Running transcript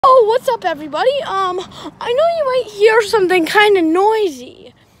what's up, everybody? I know you might hear something kind of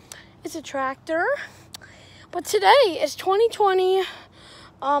noisy. It's a tractor. But today is 2020.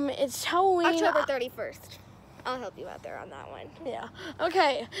 It's Halloween. October 31st. I'll help you out there on that one. Yeah.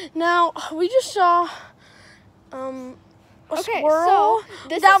 Okay. Now, we just saw a squirrel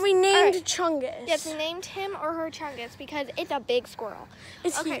that we named Chungus. Yes, we named him or her Chungus because it's a big squirrel.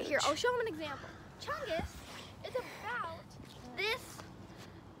 It's okay, huge. Here, I'll show him an example. Chungus is about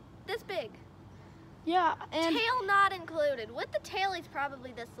this big. Yeah, and tail not included. With the tail, he's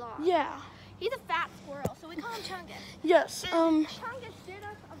probably this long. yeah. He's a fat squirrel, so we call him Chungus. Yes. And Chungus did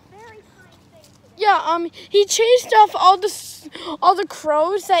us a very kind thing today. Yeah, he chased off all the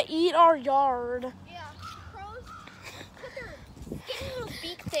crows that eat our yard. Yeah, crows put their skinny little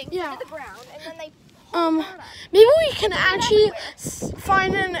beak things Yeah. into the ground, and then they Maybe we can actually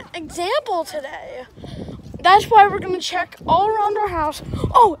find an example today. That's why we're gonna check all around our house.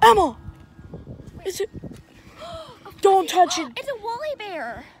 Oh, Emma! Is it? Don't touch it. It's a woolly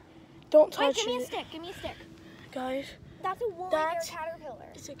bear. Don't Wait, touch give me a it, stick. Give me a stick. guys. That's a woolly bear caterpillar.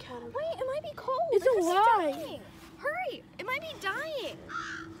 It's a caterpillar. Wait, it might be cold. It's Because alive. dying. Hurry! It might be dying.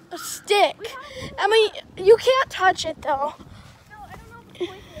 A stick. Emma, you can't touch it though. No, I don't know if it's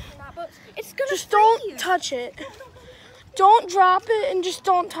poisonous or not, but it's gonna Just freeze. don't touch it. Don't drop it and just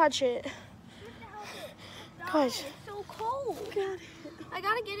don't touch it. Guys. It's so cold. God. I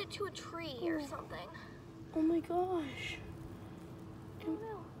gotta get it to a tree or something. Oh my gosh. I don't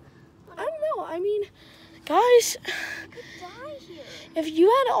know. I don't know. I mean, guys, It could die here. if you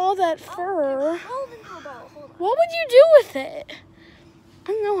had all that fur, Hold on. what would you do with it? I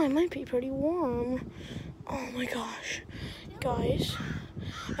don't know. It might be pretty warm. Oh my gosh. Guys,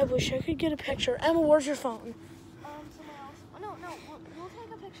 I wish I could get a picture. Emma, where's your phone? Someone else. Oh, no. We'll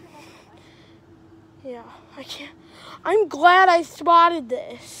take a picture of it. Yeah, I can't. I'm glad I spotted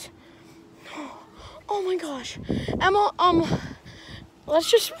this. Oh my gosh. Emma, let's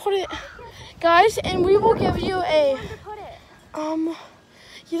just put it, guys, and we will give you a, Where to put it?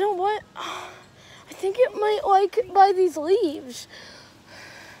 you know what? I think it might like by these leaves.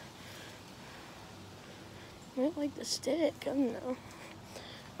 Might like the stick, I don't know.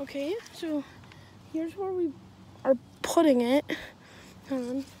 Okay, so here's where we are putting it. Hold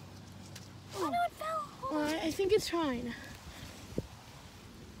on. Oh, no, it fell. Hold on. I think it's fine.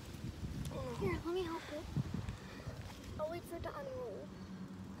 Here, let me help it. I'll wait for it to unroll.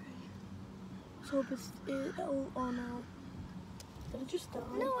 So oh no. Did it just die?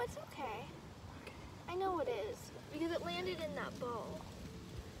 No, it's okay. I know it is because it landed in that bowl.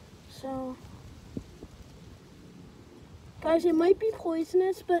 So, guys, it might be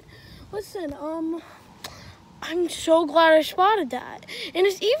poisonous, but listen, I'm so glad I spotted that. And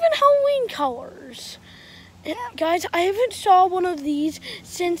it's even Halloween colors. And, guys, I haven't saw one of these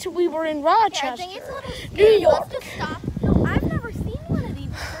since we were in Rochester, Yeah, I think it's a little New scary. York. Let's just stop. No, I've never seen one of these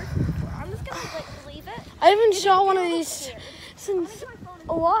before. I'm just gonna leave it. I haven't saw one of It looks these scared. since Let me get my phone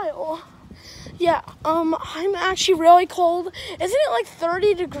a while. Yeah, I'm actually really cold. Isn't it like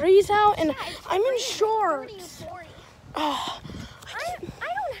 30 degrees out? And Yeah, it's I'm in 30 shorts. or 40. Oh, I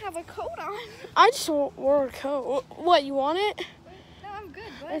don't have a coat on. I just wore a coat. What, you want it? No, I'm good,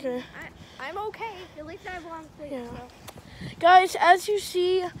 but Okay. I'm okay. At least I have long sleeves. Yeah. So. Guys, as you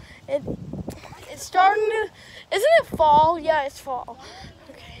see, it's starting to, isn't it fall? Yeah, it's fall.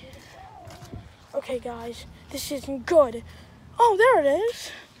 Okay. Okay, guys, this isn't good. Oh, there it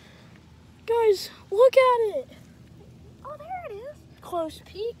is. Guys, look at it. Oh, there it is. Close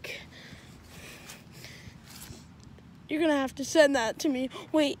peek. You're gonna have to send that to me.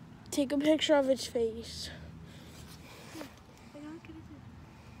 Wait, take a picture of its face.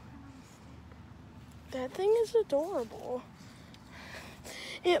 That thing is adorable.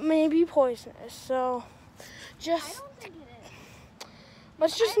 It may be poisonous, so I just don't think it is.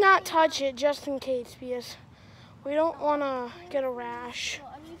 let's just not touch it just in case because we don't want to get a rash.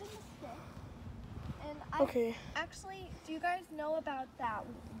 Well, I'm using the stick. And Okay. Actually, do you guys know about that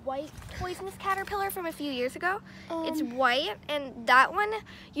white poisonous caterpillar from a few years ago? It's white, and that one,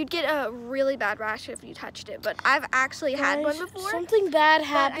 you'd get a really bad rash if you touched it. But I've actually had one Guys, before. something bad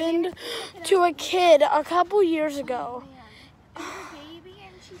happened to a kid a couple years ago. It was a baby,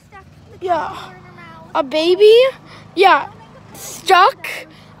 and she stuck the Yeah. caterpillar in her mouth. A baby, yeah, stuck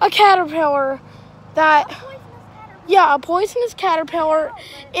a caterpillar that, Poisonous caterpillar. yeah, a poisonous caterpillar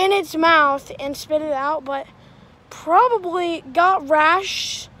in its mouth and spit it out, but probably got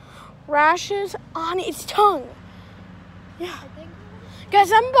rashes on its tongue. Yeah. I think Guys,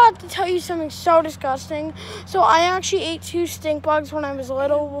 I'm about to tell you something so disgusting. So I actually ate 2 stink bugs when I was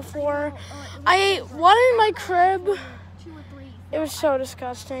little before. I ate one in my crib. 2 or 3. It was so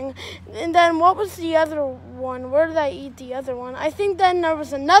disgusting. And then what was the other one? Where did I eat the other one? I think then there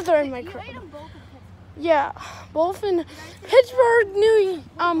was another in my You crib. ate them both in Pittsburgh. Yeah, both in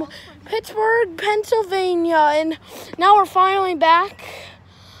Pittsburgh, Pennsylvania, and now we're finally back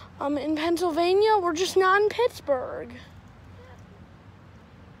in Pennsylvania. We're just not in Pittsburgh.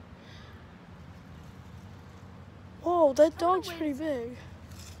 Whoa, that dog's pretty big.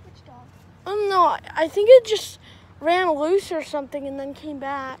 Which dog? I don't know. I think it just ran loose or something and then came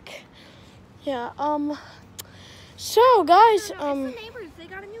back. Yeah. So guys, It's the neighbors. They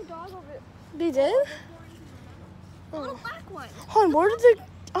got a new dog over there. they did. A little black one. Hold on, where did they?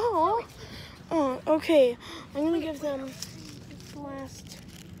 Oh, okay. I'm gonna give them the last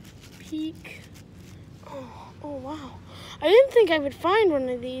peek. Oh, wow. I didn't think I would find one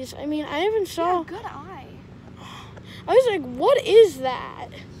of these. I mean, I even saw. Yeah, good eye. I was like, what is that?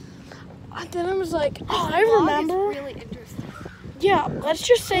 Then I was like, oh, I remember. Is really interesting. Yeah, let's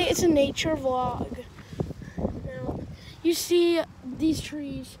just say it's a nature vlog. Now, you see these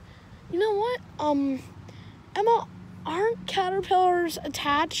trees. You know what? Emma, aren't caterpillars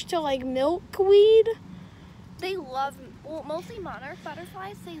attached to like milkweed? They love, well, mostly monarch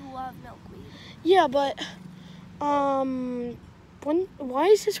butterflies. They love milkweed. Yeah, but why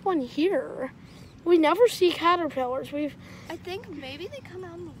is this one here? We never see caterpillars. I think maybe they come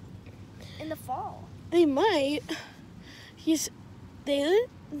out in the fall. They might.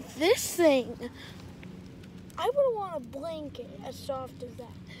 This thing. I wouldn't want a blanket as soft as that.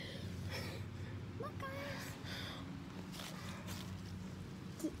 Look, guys.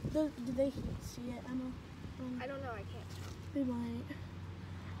 Do they see it, Emma? I don't know. I can't. They might.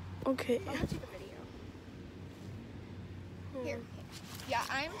 Okay. I'm gonna take a video. Here. Yeah,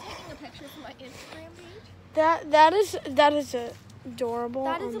 I'm taking a picture for my Instagram page. That is adorable.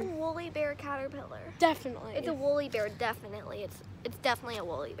 That is a woolly bear caterpillar. Definitely. It's a woolly bear, definitely. It's definitely a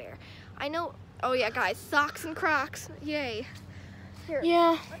woolly bear. I know. Oh yeah, guys, socks and Crocs. Yay. Here.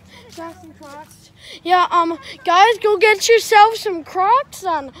 Yeah. Socks and Crocs. Yeah, guys, go get yourself some Crocs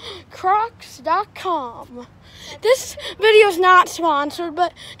on crocs.com. This video's not sponsored,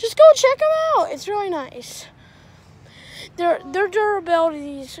 but just go check them out. It's really nice. Their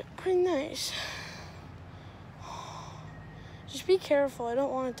durability is pretty nice. Just be careful. I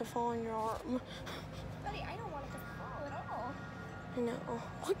don't want it to fall on your arm. Buddy, I don't want it to fall at all. I know.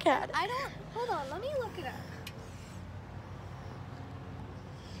 Look at it. I don't. Hold on, let me look it up.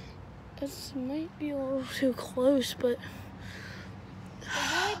 This might be a little too close, but The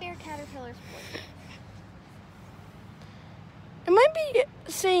woolly bear caterpillar sport. it might be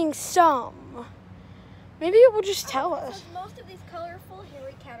saying some. Maybe it will just tell us. Says most of these colorful,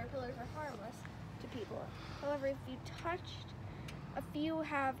 hairy caterpillars are harmless to people. However, if you touched, a few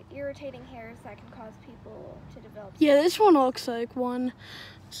have irritating hairs that can cause people to develop. Yeah, this one looks like one.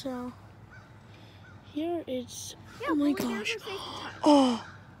 So here it's. Yeah, Oh my woolly bears gosh. are safe to touch. Oh,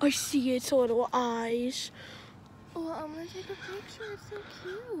 I see its little eyes. Oh, I'm gonna take a picture. It's so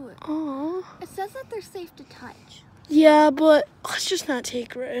cute. Oh. It says that they're safe to touch. Yeah, but let's just not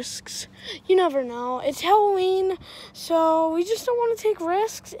take risks. You never know. It's Halloween, so we just don't want to take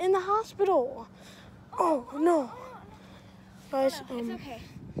risks in the hospital. Oh no, guys. It's okay.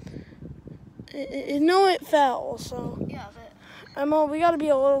 No, it fell. So Yeah, but Emma, we got to be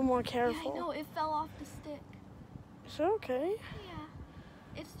a little more yeah, I careful. know it fell off the stick. Is it okay?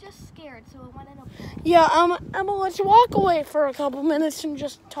 Yeah, it's just scared, so it went in a ball. Yeah, Emma, let's walk away for a couple minutes and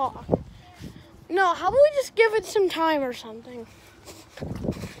just talk. No, how about we just give it some time or something?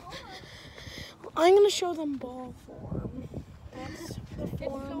 I'm gonna show them ball form. That's the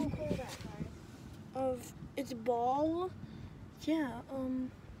form of its ball. Yeah,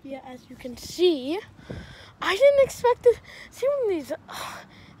 yeah, as you can see, I didn't expect to see one of these.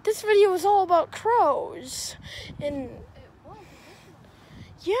 This video was all about crows, and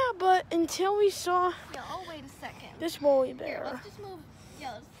yeah, but until we saw Yeah, I'll wait a second. this woolly Here, bear. let's just move.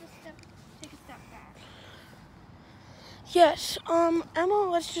 Yeah, let's just take a step back. Yes, Emma,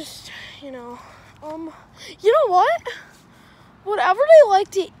 let's just, you know what? Whatever they like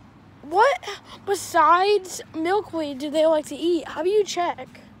to, what besides milkweed do they like to eat? How do you check?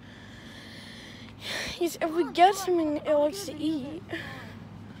 Yes, if we get something it likes to eat.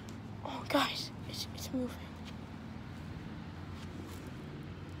 Oh, guys, it's moving.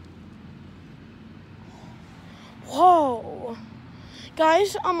 Whoa.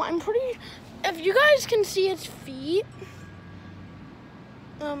 Guys, I'm pretty, if you guys can see its feet,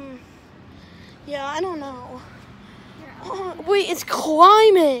 yeah, I don't know. Wait, it's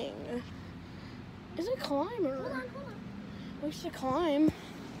climbing. Is it climb or? Hold on. We should climb.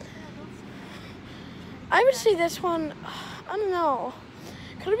 I would say this one, I don't know.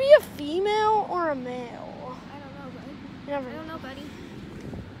 Could it be a female or a male? I don't know, buddy. Never. I don't know, buddy.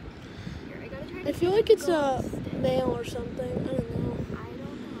 Here, I gotta try to I feel like it's a male or something. I don't know. I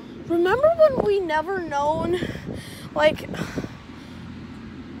don't know. Remember when we never known, like,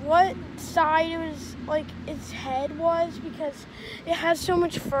 what side it was, like, its head was, because it has so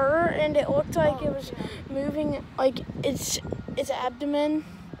much fur and it looked like it was moving, like, its abdomen.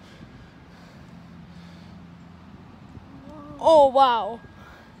 Oh, wow.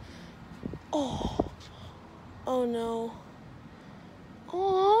 Oh no.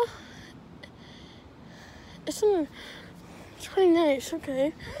 Aw. It's pretty nice,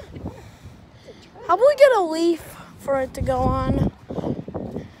 okay. How about we get a leaf for it to go on?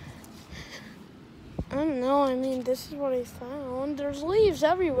 I don't know, I mean, this is what I found. There's leaves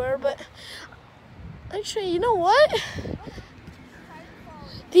everywhere, but actually, you know what?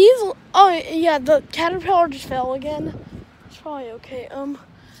 Oh yeah, the caterpillar just fell again. It's probably okay.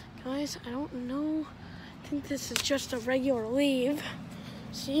 Guys, I don't know. I think this is just a regular leaf.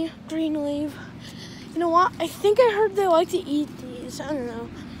 See, green leaf. You know what? I think I heard they like to eat these. I don't know.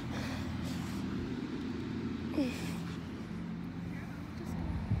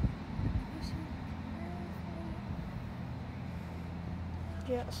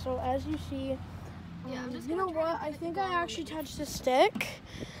 Yeah, so as you see, you know what? I think I actually touched the stick,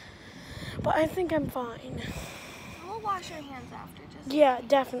 but I think I'm fine. We'll wash your hands after, just. Yeah,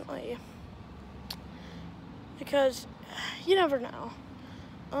 definitely. Because you never know.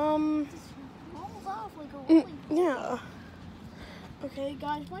 Rolls off like a rolling. Yeah. Okay,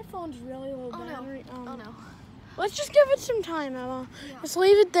 guys, my phone's really low battery. Oh no. Let's just give it some time, Emma. Yeah. Just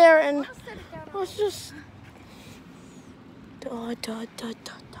leave it there and Let's set it down. let's just. Yeah,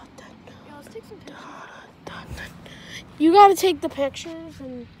 let's take some pictures. You gotta take the pictures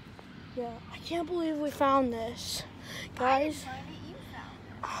and yeah. I can't believe we found this, guys. I didn't find it, you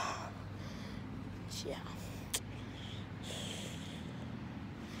found it. Yeah.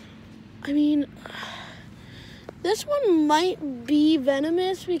 I mean, this one might be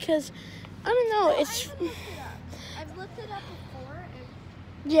venomous because I don't know. No, It's I haven't looked it up. I've looked it up before,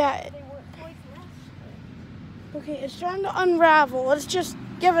 and yeah. they weren't poisonous. Okay, it's starting to unravel. Let's just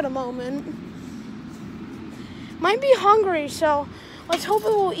give it a moment. Might be hungry, so let's hope it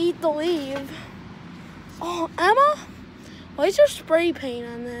will eat the leaf. Oh, Emma, why is there spray paint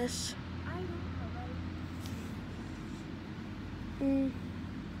on this? I don't know.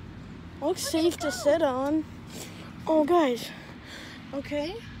 Looks safe to sit on. Oh, guys.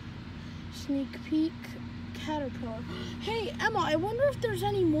 Okay. Sneak peek caterpillar. Hey, Emma, I wonder if there's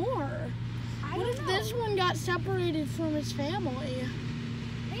any more. What if this one got separated from its family?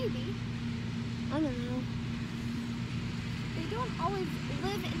 Maybe. I don't know. They don't always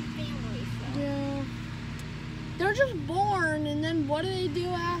live in families, though. Yeah. They're just born, and then what do they do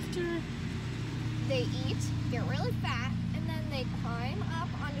after? They eat, get really fat, and then they climb up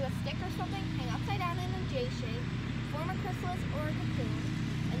onto a stick or something, hang upside down in a J shape, form a chrysalis or a cocoon,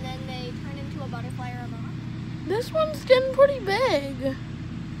 and then they turn into a butterfly or a moth. This one's getting pretty big.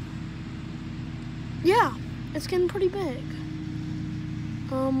 Yeah, it's getting pretty big.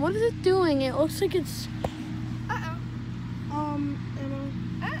 What is it doing? It looks like it's Uh-oh. Emma.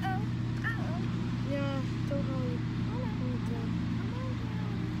 Uh-oh. Uh-oh. Yeah, don't worry. Oh,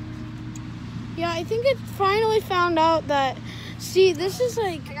 Yeah, I think it finally found out that. See, this is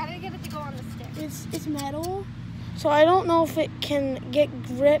like I gotta get it to go on the stick. it's metal, so I don't know if it can get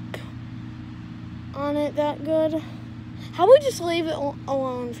grip on it that good. How about we just leave it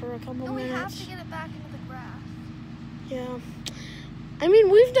alone for a couple No, we minutes? have to get it back into the grass. Yeah. I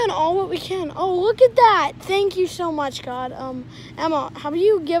mean, we've done all what we can. Oh, look at that. Thank you so much, God. Emma, how about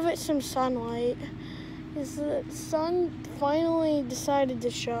you give it some sunlight? Because the sun finally decided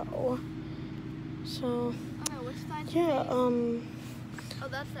to show. So, Oh no, which side's yeah, the face? Oh,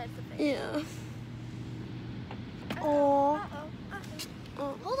 that side's the face. yeah. Uh-oh. Oh. Uh-oh. Uh-oh.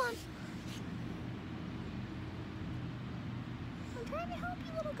 Oh. Hold on. I'm trying to help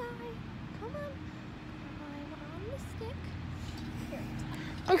you, little guy. Come on. I'm on the stick.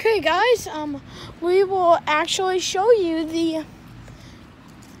 Here. Okay, guys, we will actually show you the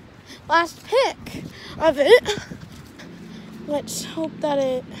last pic of it. Let's hope that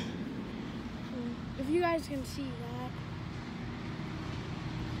it, if you guys can see that.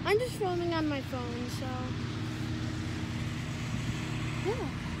 I'm just filming on my phone, so, yeah.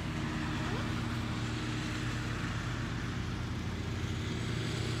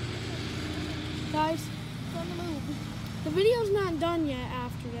 Guys, it's on the move. The video's not done yet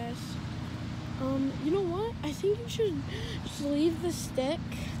after this. You know what? I think you should just leave the stick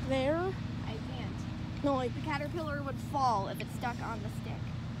there. I can't. No, like, The caterpillar would fall if it's stuck on the stick.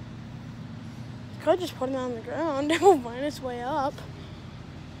 could just put it on the ground. It will find its way up.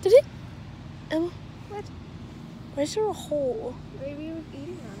 Did it? Emma, What? why is there a hole? Maybe it was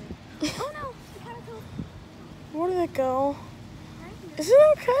eating on it. Oh no, the caterpillar. Where did it go? Is it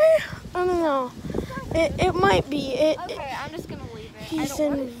okay? I don't know. It might be. Okay, I'm just gonna leave it. He's I don't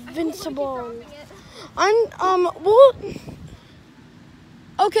wanna- invincible. I don't wanna keep dropping it.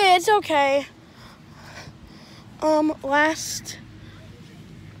 Well, okay, it's okay. Last,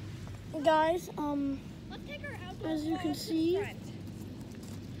 guys, Let's take her out as you can to the see. front.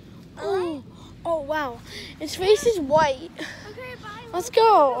 Oh, wow, its face is white. Okay, bye. Let's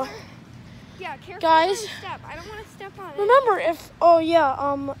go. Yeah, careful. Guys. Where you step. I don't want to step on it. Remember,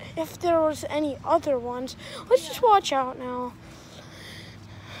 if there was any other ones, let's just watch out now.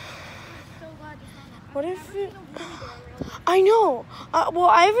 So glad you found that. What I've if never it? seen a woolly bear around. I know. Well,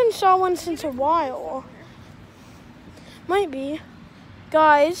 I haven't saw one since a while. Might be.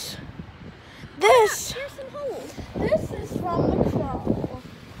 Guys, this Here's some holes. is from the crow.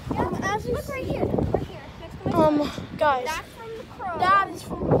 As you Look right here. Right here. Next to my foot. Guys, That's from the crow. that is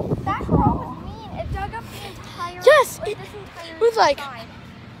from the That crow was mean. It dug up the entire. Yes, like, it this entire was like- side.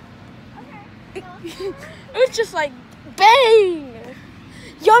 Okay. It was just like bang.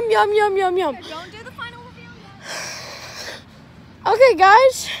 Yum yum yum yum yum. Here, don't do the final reveal yet. Okay,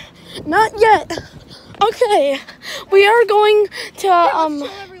 guys, not yet. Okay, we are going to Let's show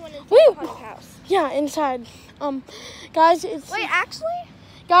everyone inside wait. the haunted house. Yeah, inside. Guys, it's Wait, actually?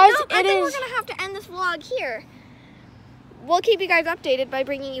 guys, No, I it think is. we're gonna have to end this vlog here. We'll keep you guys updated by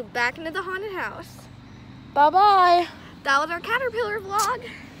bringing you back into the haunted house. Bye bye. That was our caterpillar vlog.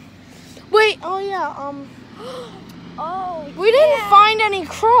 Wait. Oh yeah. Oh, We didn't find any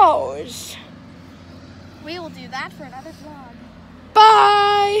crows. We will do that for another vlog.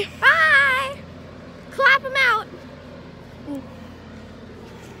 Bye. Bye. Clap them out.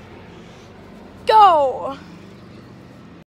 Go.